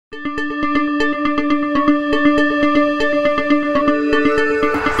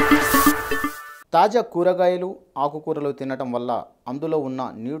తాజా కూరగాయలు ఆకుకూరలు తినటం వల్ల అందులో ఉన్న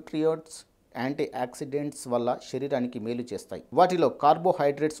న్యూట్రియంట్స్ యాంటీ ఆక్సిడెంట్స్ వల్ల శరీరానికి మేలు చేస్తాయి. వాటిలో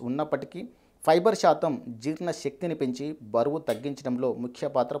కార్బోహైడ్రేట్స్ ఉన్నప్పటికీ ఫైబర్ శాతం జీర్ణ శక్తిని పెంచి బరువు తగ్గించడంలో ముఖ్య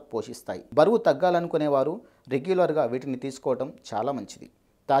పాత్ర పోషిస్తాయి. బరువు తగ్గాలనుకునేవారు రెగ్యులర్గా వీటిని తీసుకోవడం చాలా మంచిది.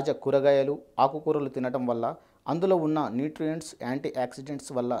 తాజా కూరగాయలు ఆకుకూరలు తినటం వల్ల అందులో ఉన్న న్యూట్రియంట్స్ యాంటీ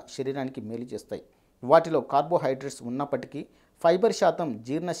ఆక్సిడెంట్స్ వల్ల శరీరానికి మేలు చేస్తాయి. వాటిలో కార్బోహైడ్రేట్స్ ఉన్నప్పటికీ ఫైబర్ శాతం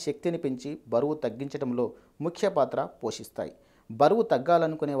జీర్ణ శక్తిని పెంచి బరువు తగ్గించడంలో ముఖ్య పాత్ర పోషిస్తాయి. బరువు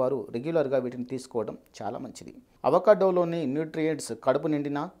తగ్గాలనుకునేవారు రెగ్యులర్గా వీటిని తీసుకోవడం చాలా మంచిది. అవకాడోలోని న్యూట్రియంట్స్ కడుపు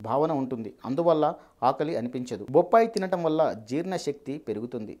నిండిన భావన ఉంటుంది, అందువల్ల ఆకలి అనిపించదు. బొప్పాయి తినటం వల్ల జీర్ణశక్తి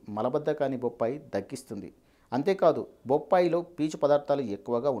పెరుగుతుంది, మలబద్ధకాన్ని బొప్పాయి దగ్గిస్తుంది. అంతేకాదు బొప్పాయిలో పీచు పదార్థాలు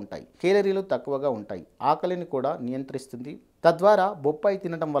ఎక్కువగా ఉంటాయి, కేలరీలు తక్కువగా ఉంటాయి, ఆకలిని కూడా నియంత్రిస్తుంది. తద్వారా బొప్పాయి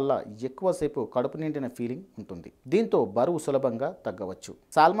తినడం వల్ల ఎక్కువసేపు కడుపు నిండిన ఫీలింగ్ ఉంటుంది. దీంతో బరువు సులభంగా తగ్గవచ్చు.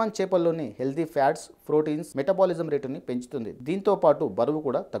 Salman చేపల్లోని healthy fats, proteins metabolism రేటుని పెంచుతుంది. దీంతో పాటు బరువు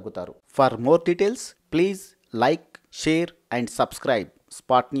కూడా తగ్గుతారు. For more details please like, share and subscribe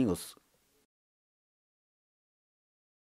spot news.